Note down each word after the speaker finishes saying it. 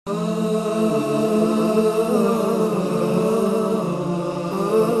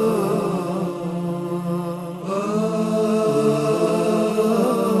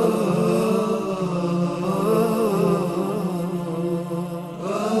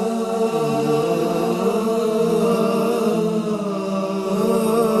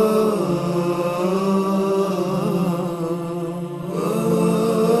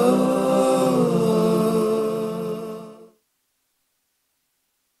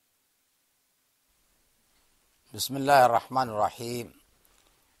Bismillah ar-Rahman ar-Rahim.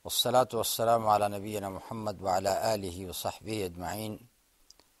 Wassalatu wassalamu ala nabiyyina Muhammad wa ala alihi wa sahbihi ajma'in.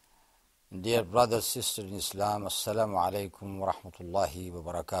 Dear brothers, sisters in Islam, assalamu alaikum wa rahmatullahi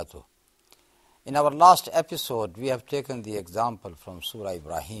wa barakatuh. In our last episode, we have taken the example from Surah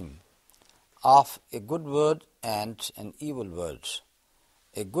Ibrahim of a good word and an evil word.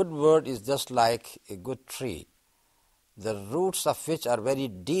 A good word is just like a good tree, the roots of which are very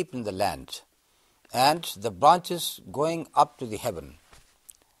deep in the land, and the branches going up to the heaven,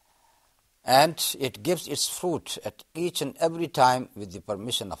 and it gives its fruit at each and every time with the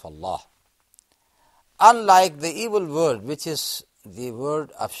permission of Allah. Unlike the evil word, which is the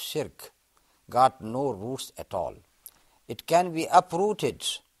word of shirk, got no roots at all. It can be uprooted,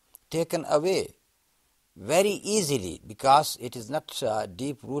 taken away very easily because it is not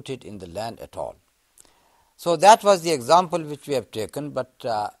deep rooted in the land at all. So that was the example which we have taken, but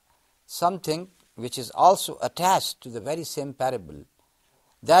something which is also attached to the very same parable.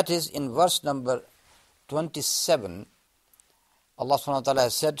 That is in verse number 27, Allah subhanahu wa ta'ala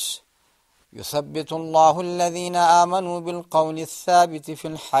has said, يُثَبِّتُ اللَّهُ الَّذِينَ آمَنُوا بِالْقَوْلِ الثَّابِتِ فِي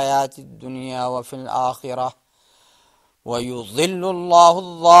الْحَيَاةِ الدُّنْيَا وَفِي الْآخِرَةِ وَيُضِلُّ اللَّهُ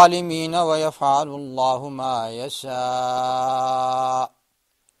الظَّالِمِينَ وَيَفْعَلُ اللَّهُ مَا يَشَاءُ.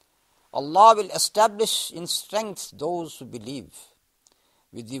 Allah will establish in strength those who believe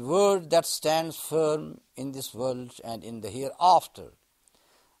with the word that stands firm in this world and in the hereafter.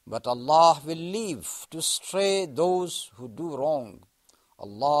 But Allah will leave to stray those who do wrong.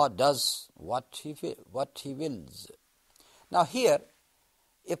 Allah does what He wills. Now here,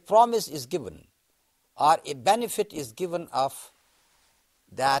 a promise is given, or a benefit is given of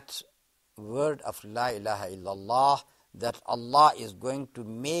that word of La ilaha illallah, that Allah is going to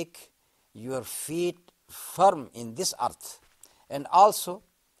make your feet firm in this earth and also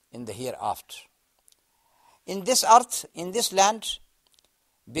in the hereafter. In this earth, in this land,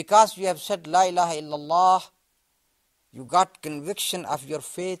 because you have said La ilaha illallah, you got conviction of your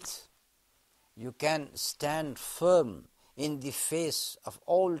faith, you can stand firm in the face of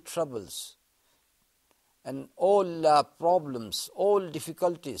all troubles and all problems, all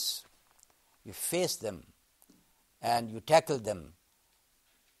difficulties. You face them and you tackle them.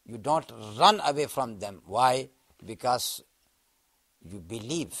 You don't run away from them. Why? Because you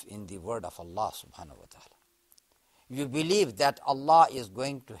believe in the word of Allah subhanahu wa ta'ala. You believe that Allah is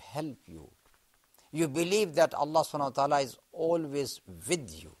going to help you. You believe that Allah subhanahu wa ta'ala is always with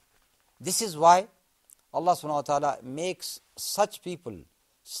you. This is why Allah subhanahu wa ta'ala makes such people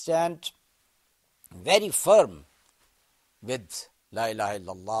stand very firm with La ilaha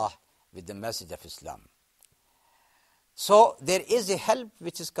illallah, with the message of Islam. So there is a help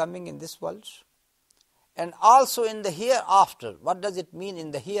which is coming in this world and also in the hereafter. What does it mean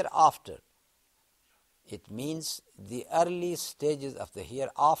in the hereafter? It means the early stages of the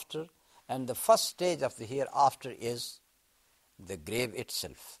hereafter, and the first stage of the hereafter is the grave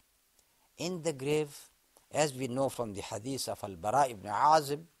itself. In the grave, as we know from the hadith of Al-Bara ibn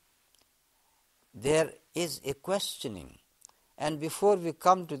Azib, there is a questioning. And before we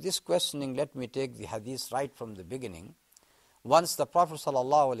come to this questioning, let me take the hadith right from the beginning. Once the Prophet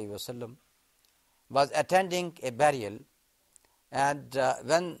ﷺ was attending a burial, and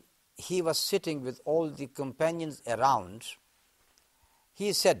when he was sitting with all the companions around,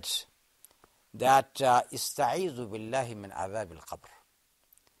 he said that Istaizu billahi min adhab al-qabr.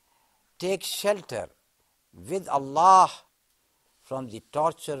 Take shelter with Allah from the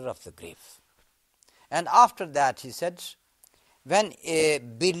torture of the grave. And after that he said, when a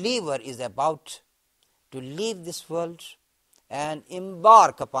believer is about to leave this world and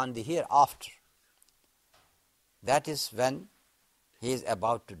embark upon the hereafter, that is when he is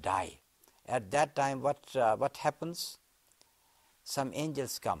about to die. At that time, what happens? Some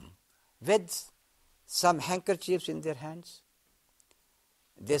angels come with some handkerchiefs in their hands.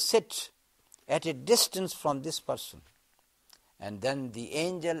 They sit at a distance from this person. And then the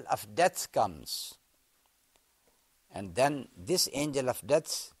angel of death comes. And then this angel of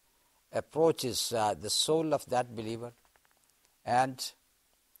death approaches the soul of that believer. And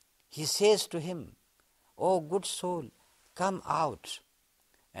he says to him, "Oh good soul, come out."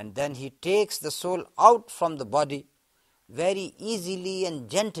 And then he takes the soul out from the body very easily and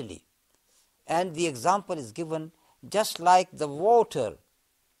gently. And the example is given just like the water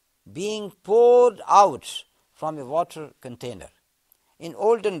being poured out from a water container. In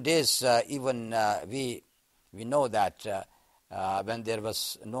olden days, even we know that when there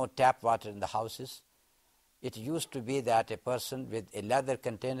was no tap water in the houses, it used to be that a person with a leather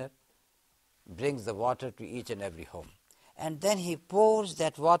container brings the water to each and every home. And then he pours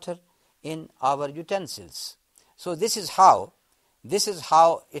that water in our utensils. So this is how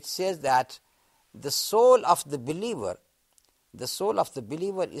it says that the soul of the believer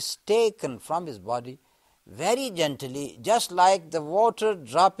is taken from his body very gently, just like the water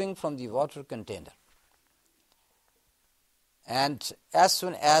dropping from the water container. And as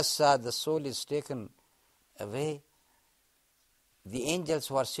soon as the soul is taken away, the angels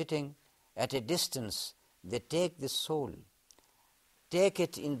who are sitting at a distance, they take this soul, take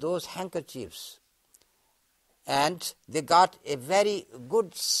it in those handkerchiefs, and they got a very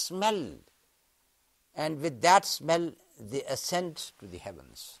good smell, and with that smell they ascend to the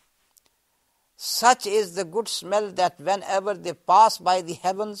heavens. Such is the good smell that whenever they pass by the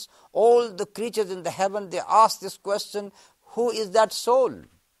heavens, all the creatures in the heaven, they ask this question, who is that soul?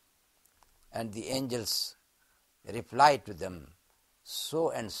 And the angels reply to them,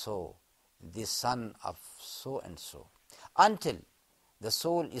 so and so, the son of so and so, until the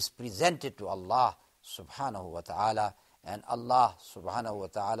soul is presented to Allah subhanahu wa ta'ala, and Allah subhanahu wa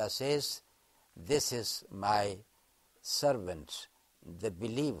ta'ala says, this is my servant, the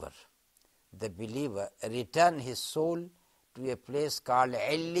believer. The believer return his soul to a place called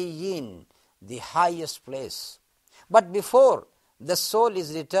Illiyin, the highest place. But before the soul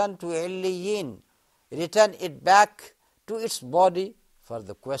is returned to Illiyin, return it back to its body for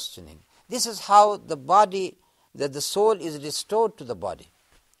the questioning. This is how the soul is restored to the body.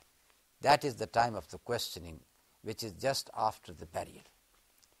 That is the time of the questioning, which is just after the burial.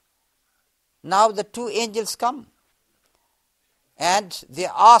 Now the two angels come, and they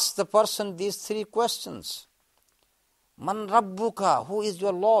ask the person these three questions. Man Rabbuka, who is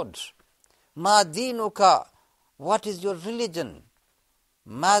your Lord? Ma Dinuka, what is your religion?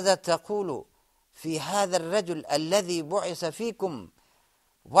 Mada taqulu fi hadha al-rajul alladhi bu'isa fikum?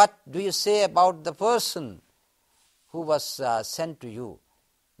 What do you say about the person who was sent to you?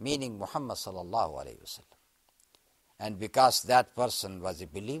 Meaning Muhammad sallallahu alayhi wasallam. And because that person was a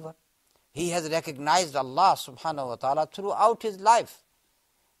believer, he has recognized Allah subhanahu wa ta'ala throughout his life.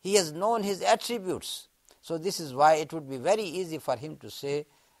 He has known his attributes. So this is why it would be very easy for him to say,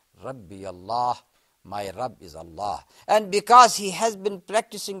 Rabbi Allah, my Rabb is Allah. And because he has been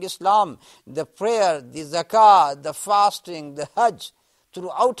practicing Islam, the prayer, the zakah, the fasting, the hajj,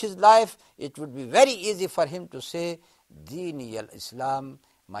 throughout his life, it would be very easy for him to say, Deeni al-Islam,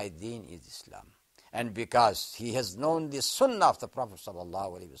 my deen is Islam. And because he has known the sunnah of the Prophet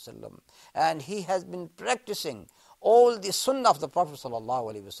ﷺ, and he has been practicing all the sunnah of the Prophet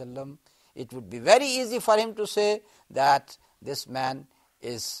ﷺ, it would be very easy for him to say that this man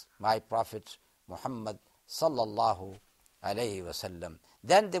is my Prophet Muhammad sallallahu alayhi wasallam.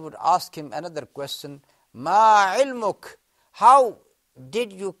 Then they would ask him another question, Ma ilmuk, how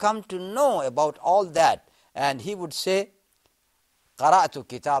did you come to know about all that? And he would say, Qara'tu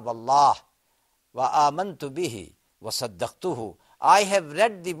kitab Allah wa amantu bihi wa saddaqtuhu. I have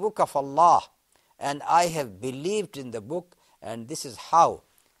read the book of Allah and I have believed in the book, and this is how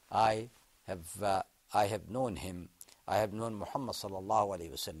I have known him. I have known Muhammad sallallahu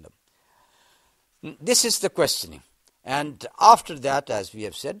alayhi wasallam. This is the questioning. And after that, as we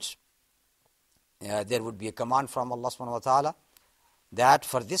have said, there would be a command from Allah subhanahu wa ta'ala that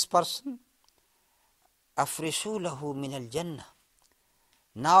for this person, afrishu lahu min al-jannah.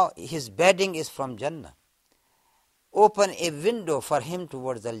 Now his bedding is from Jannah. Open a window for him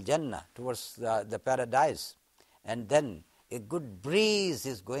towards al-Jannah, towards the paradise. And then a good breeze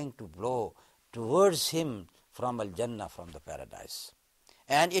is going to blow towards him from al-Jannah, from the paradise.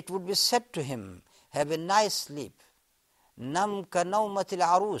 And it would be said to him, have a nice sleep. Nam ka nawmatil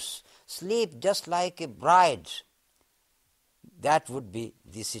arus. Sleep just like a bride. That would be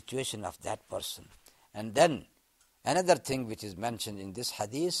the situation of that person. And then another thing which is mentioned in this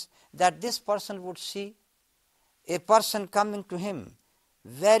hadith, that this person would see a person coming to him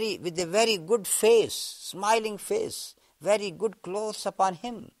with a very good face, smiling face, very good clothes upon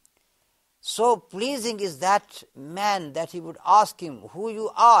him. So pleasing is that man that he would ask him who you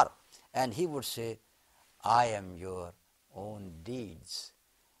are, and he would say, I am your own deeds.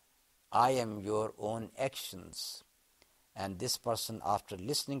 I am your own actions. And this person, after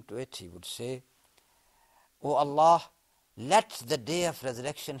listening to it, he would say, O Allah, let the day of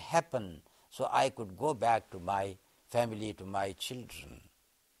resurrection happen so I could go back to my family, to my children.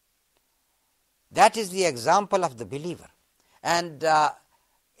 That is the example of the believer. And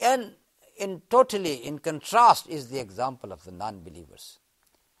in contrast is the example of the non-believers.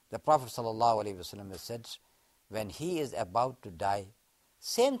 The Prophet ﷺ has said, when he is about to die,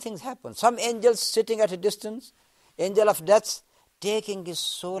 same things happen. Some angels sitting at a distance, angel of death, taking his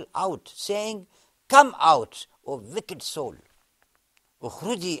soul out, saying, come out, O wicked soul.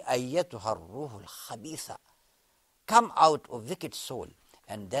 Ukhruji ayyatuha ar-ruhul khabitha. come out, O wicked soul.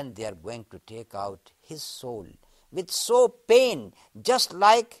 And then they are going to take out his soul with so pain, just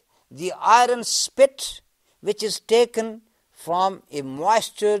like the iron spit which is taken from a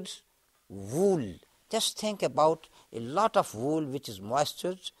moistured wool. Just think about a lot of wool which is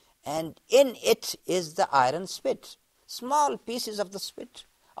moistured, and in it is the iron spit, small pieces of the spit,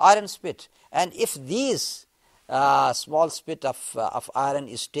 iron spit. And if these small spit of iron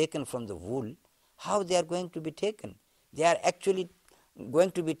is taken from the wool, how they are going to be taken? They are actually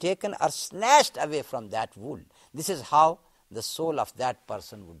going to be taken or snatched away from that wool. This is how the soul of that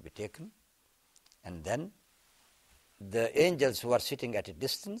person would be taken. And then the angels who are sitting at a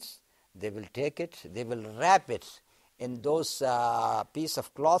distance, they will take it, they will wrap it in those piece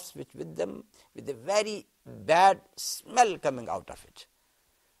of cloth which with them, with a very bad smell coming out of it.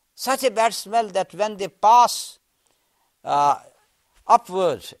 Such a bad smell that when they pass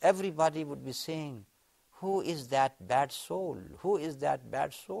upwards, everybody would be saying, who is that bad soul? Who is that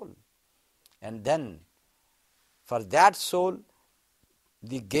bad soul? And then for that soul,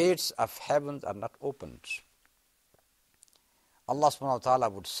 the gates of heavens are not opened. Allah subhanahu wa ta'ala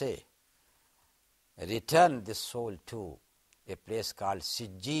would say, return this soul to a place called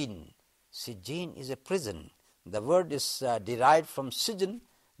Sijin. Sijin is a prison. The word is derived from Sijin,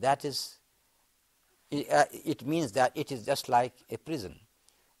 that is, it means that it is just like a prison.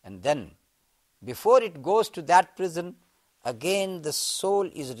 And then, before it goes to that prison, again the soul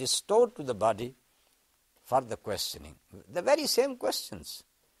is restored to the body for the questioning. The very same questions.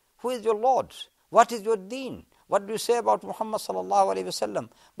 Who is your Lord? What is your deen? What do you say about Muhammad sallallahu alaihi wasallam?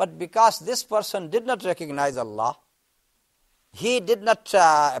 But because this person did not recognize Allah, he did not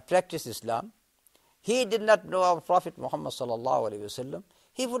practice Islam, he did not know our Prophet Muhammad sallallahu alaihi wasallam,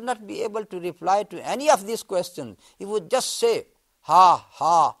 he would not be able to reply to any of these questions. He would just say, ha,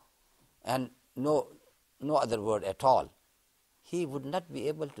 ha, and no other word at all. He would not be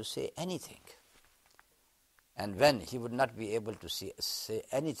able to say anything. And when he would not be able to say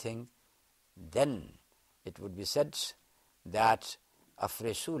anything, then it would be said that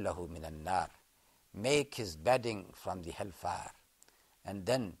afreshu lahu minan nar, make his bedding from the hellfire. And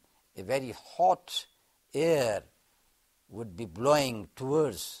then a very hot air would be blowing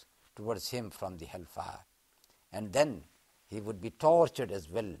towards him from the hellfire. And then he would be tortured as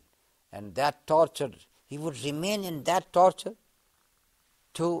well. And that torture, he would remain in that torture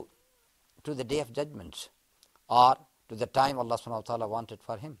to the day of judgment, or to the time Allah subhanahu wa ta'ala wanted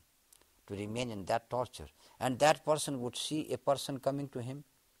for him to remain in that torture. And that person would see a person coming to him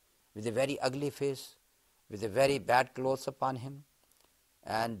with a very ugly face, with a very bad clothes upon him,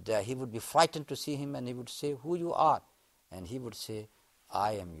 and he would be frightened to see him, and he would say, who you are? And he would say,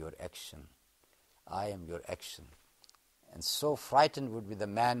 I am your action. I am your action. And so frightened would be the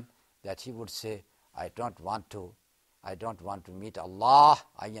man that he would say, I don't want to meet Allah.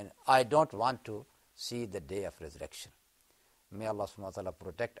 I don't want to see the day of resurrection. May Allah subhanahu wa ta'ala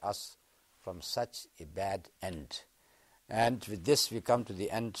protect us from such a bad end. And with this we come to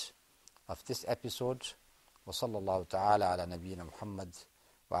the end of this episode. Wa sallallahu ta'ala ala nabiyyina Muhammad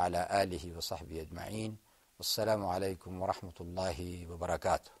wa ala alihi wa sahbihi ajma'in. Wassalamu alaikum wa rahmatullahi wa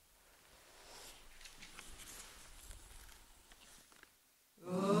barakatuh.